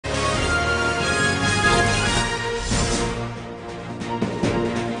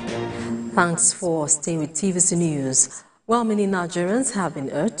Thanks for staying with TVC News. While many Nigerians have been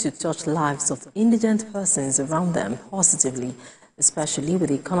urged to touch lives of indigent persons around them positively, especially with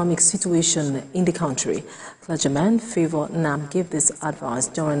the economic situation in the country, clergyman Favor Nam gave this advice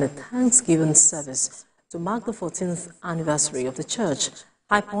during the Thanksgiving service to mark the 14th anniversary of the church.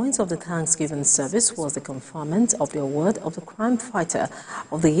 High point of the Thanksgiving service was the conferment of the award of the Crime Fighter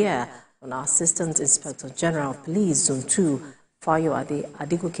of the Year on our Assistant Inspector General of Police Zone 2, Fayo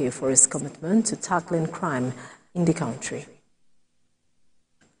Adegoke, for his commitment to tackling crime in the country.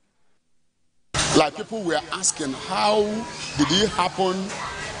 Like people were asking, how did it happen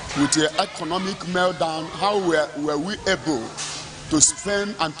with the economic meltdown? How were we able to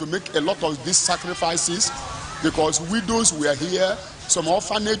spend and to make a lot of these sacrifices? Because widows were here, some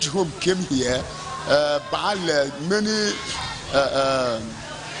orphanage home came here, many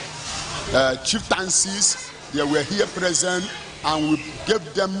chieftaincies, they were here present, and we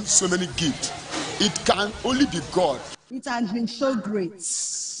gave them so many gifts. It can only be God. It has been so great,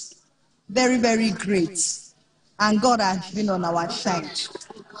 very, very great, and God has been on our side.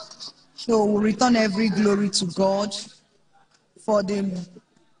 So we return every glory to God for the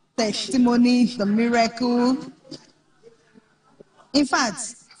testimony, the miracle, in fact,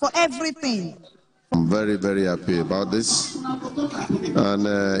 for everything. I'm very, very happy about this, and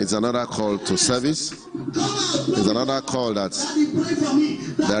it's another call to service. It's another call that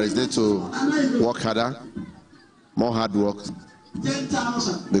there is need to work harder, more hard work,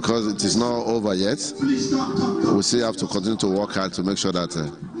 because it is not over yet. We still have to continue to work hard to make sure that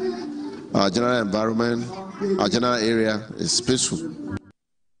our general environment, our general area is peaceful.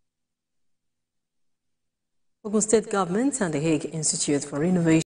 Ogun State Government and the Hague Institute for Innovation